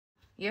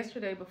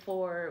Yesterday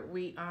before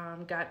we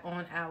got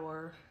on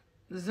our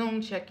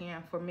Zoom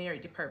check-in for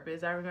Married to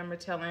Purpose, I remember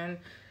telling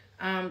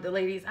the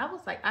ladies, I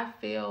was like, I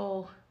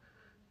feel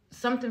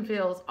something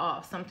feels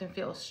off, something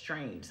feels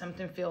strange,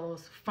 something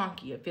feels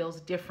funky, it feels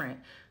different.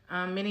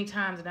 Many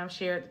times, and I've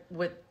shared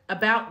with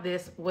about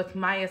this with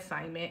my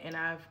assignment, and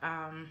I've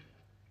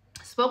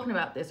spoken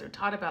about this or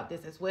taught about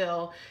this as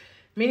well.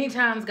 Many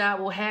times God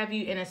will have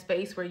you in a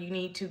space where you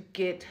need to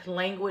get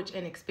language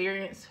and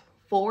experience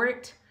for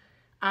it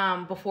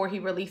before he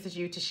releases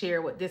you to share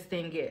what this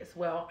thing is.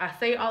 Well, I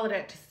say all of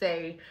that to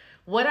say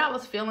what I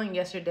was feeling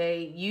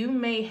yesterday, you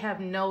may have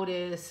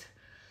noticed.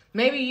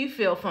 Maybe you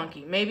feel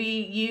funky. Maybe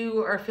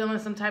you are feeling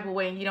some type of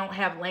way and you don't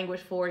have language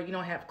for it. You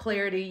don't have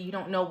clarity. You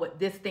don't know what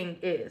this thing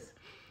is.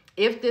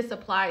 If this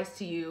applies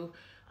to you,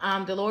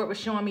 the Lord was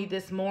showing me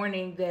this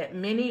morning that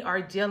many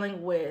are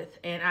dealing with,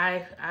 and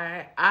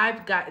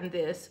I've gotten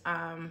this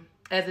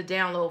as a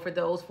download for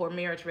those for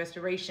marriage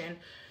restoration.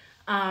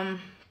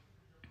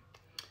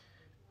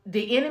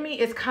 The enemy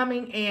is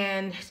coming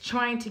and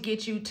trying to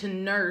get you to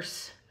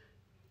nurse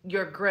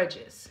your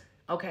grudges,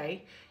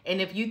 okay?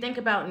 And if you think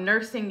about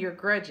nursing your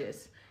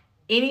grudges,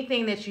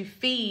 anything that you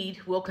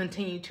feed will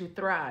continue to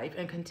thrive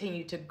and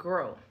continue to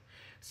grow.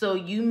 So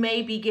you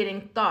may be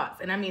getting thoughts.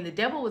 And I mean, the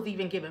devil was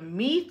even giving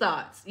me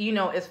thoughts,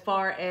 as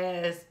far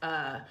as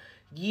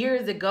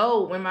years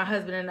ago when my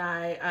husband and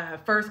I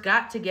first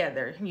got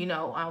together.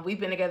 We've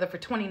been together for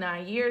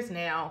 29 years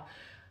now.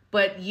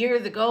 But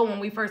years ago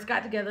when we first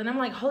got together, and I'm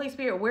like, Holy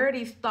Spirit, where are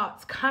these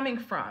thoughts coming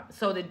from?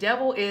 So the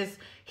devil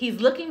he's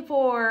looking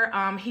for,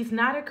 he's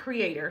not a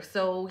creator,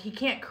 so he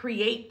can't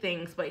create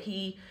things, but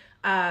he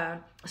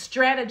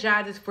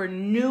strategizes for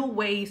new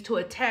ways to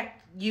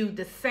attack you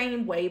the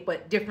same way,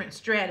 but different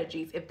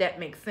strategies, if that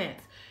makes sense.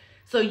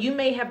 So you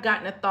may have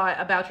gotten a thought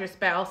about your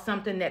spouse,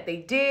 something that they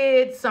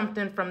did,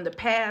 something from the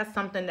past,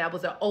 something that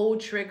was an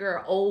old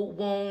trigger, old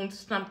wound,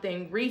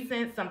 something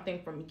recent,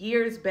 something from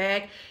years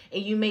back.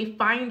 And you may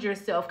find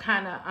yourself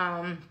kind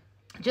of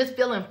just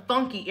feeling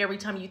funky every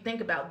time you think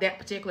about that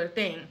particular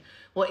thing.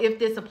 Well, if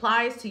this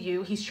applies to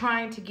you, he's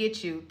trying to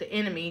get you, the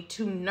enemy,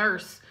 to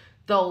nurse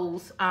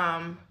those, what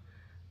am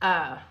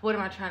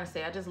I trying to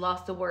say? I just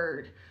lost the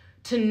word.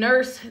 To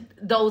nurse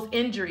those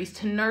injuries,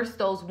 to nurse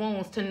those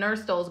wounds, to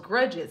nurse those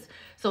grudges.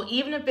 So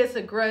even if it's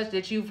a grudge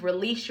that you've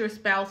released your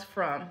spouse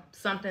from,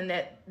 something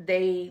that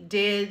they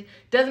did,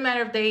 doesn't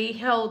matter if they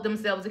held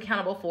themselves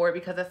accountable for it,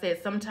 because I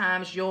said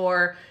sometimes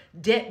your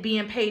debt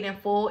being paid in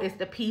full is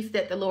the peace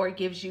that the Lord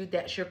gives you,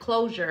 that's your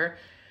closure.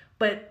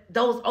 But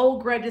those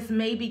old grudges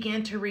may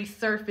begin to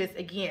resurface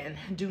again.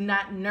 Do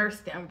not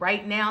nurse them.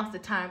 Right now is the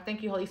time,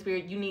 thank you, Holy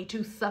Spirit, you need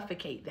to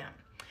suffocate them.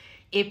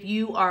 If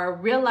you are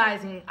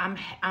realizing I'm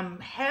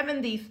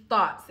having these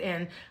thoughts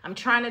and I'm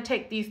trying to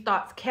take these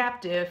thoughts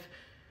captive,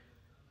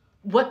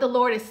 what the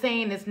Lord is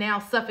saying is now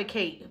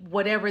suffocate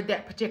whatever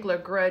that particular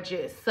grudge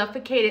is.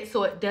 Suffocate it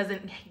so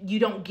you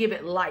don't give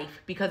it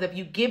life. Because if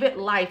you give it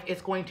life,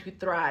 it's going to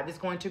thrive. It's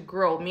going to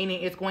grow,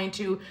 meaning it's going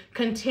to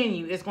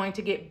continue. It's going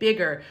to get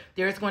bigger.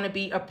 There's going to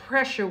be a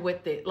pressure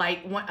with it, like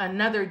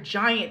another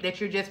giant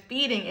that you're just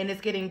feeding, and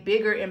it's getting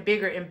bigger and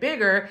bigger and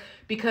bigger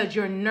because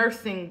you're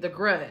nursing the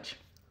grudge.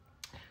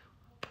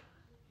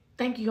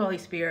 Thank you, Holy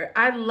Spirit.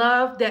 I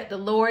love that the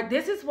Lord,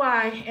 this is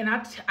why, and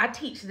I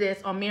teach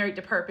this on Married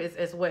to Purpose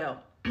as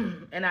well.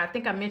 And I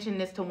think I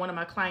mentioned this to one of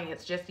my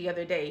clients just the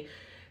other day.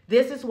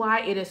 This is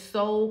why it is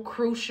so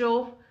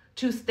crucial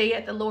to stay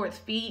at the Lord's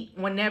feet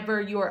whenever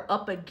you're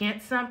up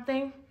against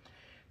something.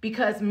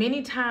 Because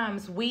many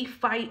times we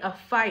fight a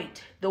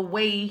fight the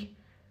way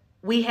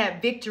we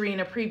had victory in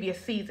a previous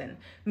season,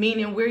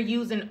 meaning we're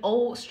using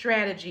old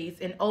strategies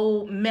and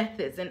old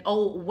methods and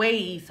old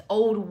ways,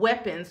 old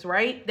weapons,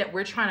 right, that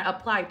we're trying to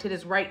apply to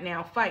this right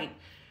now fight.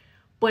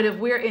 But if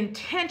we're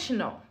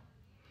intentional,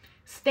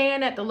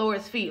 stand at the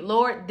Lord's feet.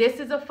 Lord,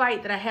 this is a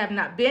fight that I have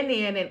not been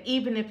in, and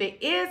even if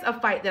it is a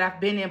fight that I've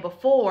been in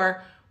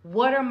before,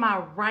 what are my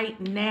right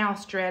now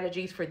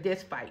strategies for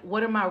this fight?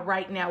 What are my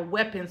right now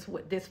weapons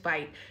with this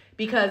fight?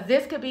 Because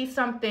this could be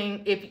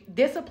something, if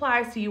this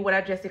applies to you, what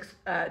I just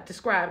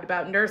described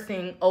about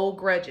nursing old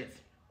grudges,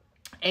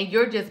 and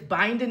you're just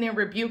binding and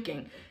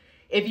rebuking.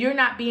 If you're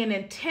not being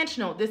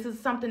intentional, this is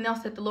something else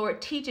that the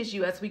Lord teaches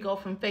you as we go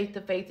from faith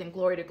to faith and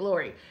glory to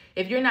glory.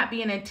 If you're not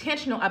being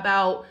intentional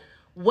about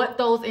what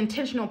those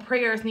intentional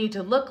prayers need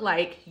to look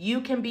like,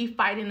 you can be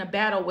fighting a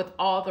battle with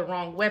all the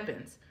wrong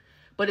weapons.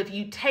 But if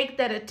you take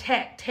that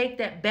attack, take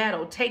that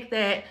battle, take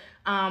that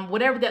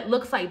whatever that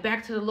looks like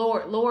back to the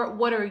Lord. Lord,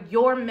 what are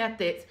your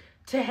methods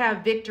to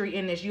have victory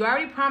in this? You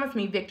already promised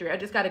me victory. I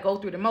just got to go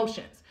through the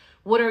motions.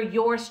 What are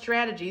your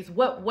strategies?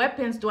 What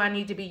weapons do I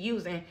need to be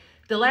using?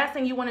 The last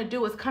thing you want to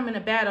do is come in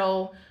a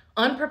battle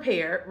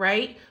unprepared,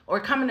 right? Or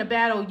come in a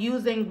battle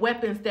using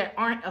weapons that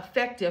aren't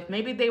effective.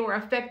 Maybe they were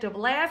effective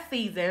last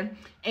season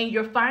and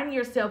you're finding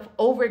yourself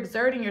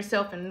overexerting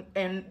yourself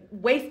and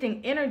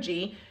wasting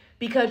energy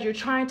because you're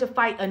trying to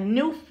fight a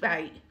new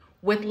fight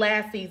with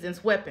last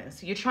season's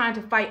weapons. You're trying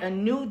to fight a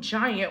new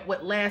giant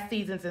with last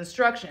season's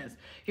instructions.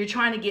 You're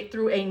trying to get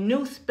through a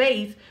new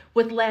space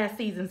with last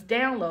season's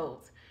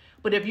downloads.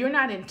 But if you're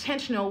not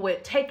intentional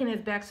with taking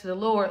this back to the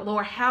Lord,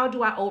 Lord, how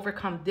do I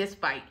overcome this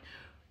fight?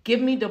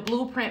 Give me the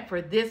blueprint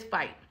for this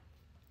fight.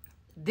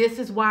 This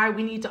is why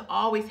we need to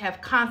always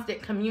have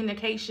constant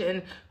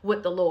communication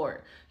with the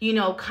Lord. You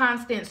know,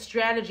 constant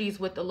strategies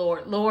with the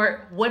Lord.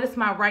 Lord, what is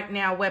my right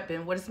now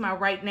weapon? What is my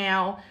right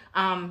now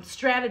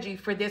strategy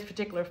for this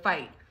particular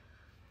fight?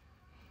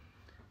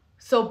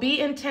 So be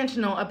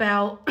intentional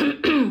about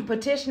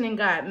petitioning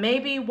God.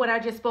 Maybe what I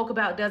just spoke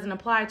about doesn't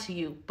apply to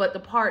you, but the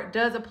part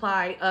does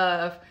apply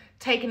of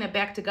taking it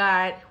back to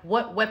God.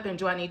 What weapon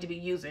do I need to be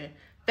using?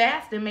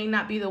 Fasting may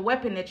not be the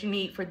weapon that you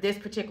need for this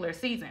particular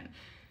season.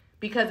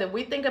 Because if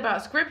we think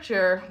about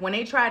scripture, when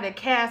they tried to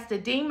cast a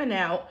demon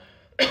out,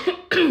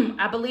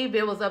 I believe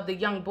it was of the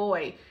young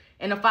boy.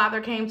 And the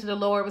father came to the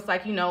Lord, was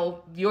like, you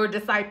know, your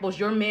disciples,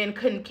 your men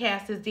couldn't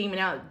cast this demon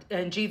out.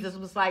 And Jesus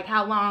was like,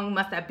 how long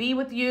must I be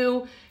with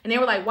you? And they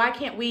were like, why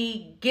can't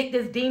we get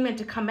this demon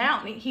to come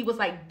out? And he was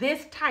like,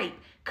 this type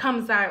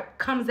comes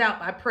out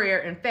by prayer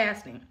and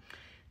fasting.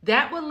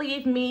 That would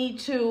leave me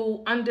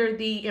to under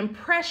the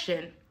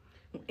impression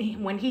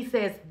when he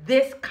says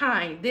this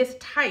kind, this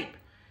type,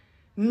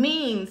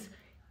 means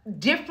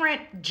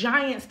different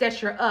giants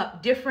that you're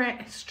up,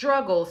 different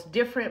struggles,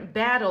 different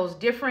battles,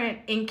 different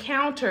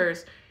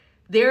encounters.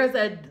 There's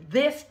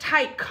this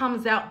type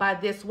comes out by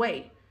this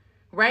way,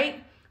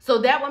 right? So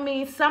that would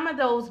mean some of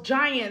those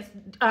giants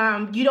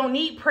you don't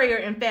need prayer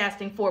and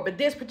fasting for, but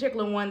this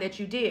particular one that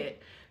you did.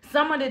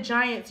 Some of the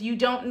giants you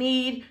don't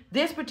need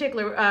this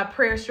particular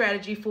prayer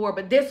strategy for,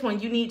 but this one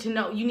you need to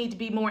know, you need to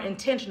be more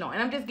intentional.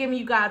 And I'm just giving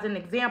you guys an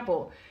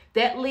example.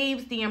 That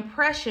leaves the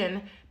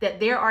impression that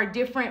there are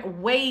different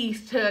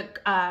ways to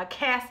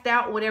cast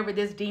out whatever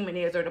this demon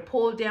is, or to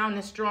pull down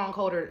this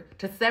stronghold, or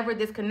to sever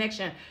this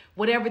connection,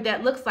 whatever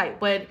that looks like.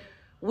 But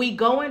we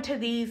go into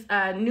these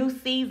new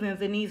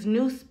seasons and these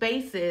new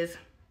spaces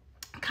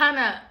kind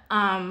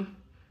of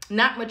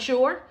not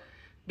mature.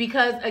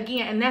 Because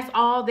again, and that's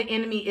all the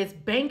enemy is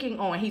banking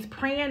on. He's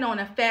preying on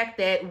the fact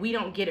that we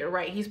don't get it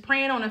right. He's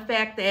preying on the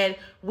fact that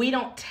we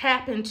don't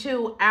tap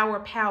into our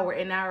power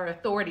and our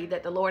authority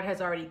that the Lord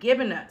has already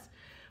given us.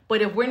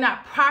 But if we're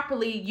not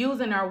properly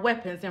using our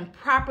weapons and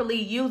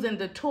properly using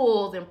the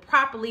tools and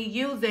properly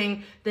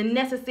using the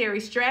necessary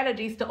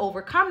strategies to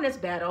overcome this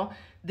battle,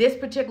 this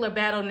particular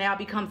battle now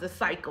becomes a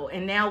cycle,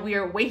 and now we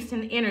are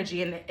wasting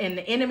energy, and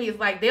the enemy is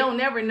like, they'll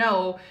never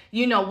know,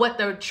 you know, what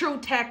the true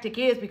tactic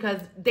is,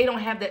 because they don't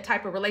have that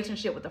type of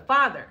relationship with the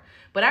Father.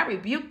 But I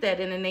rebuke that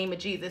in the name of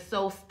Jesus.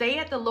 So stay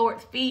at the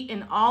Lord's feet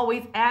and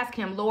always ask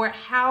him, Lord,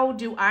 how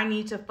do I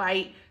need to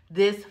fight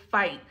this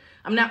fight?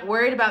 I'm not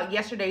worried about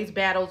yesterday's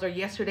battles or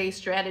yesterday's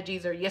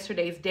strategies or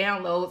yesterday's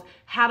downloads.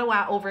 How do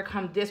I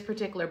overcome this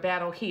particular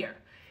battle here?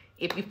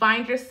 If you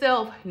find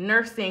yourself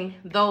nursing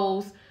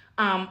those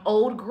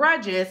old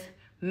grudges,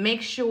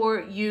 make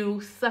sure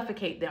you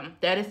suffocate them.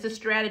 That is the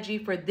strategy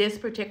for this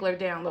particular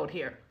download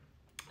here.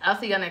 I'll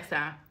see you next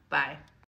time. Bye.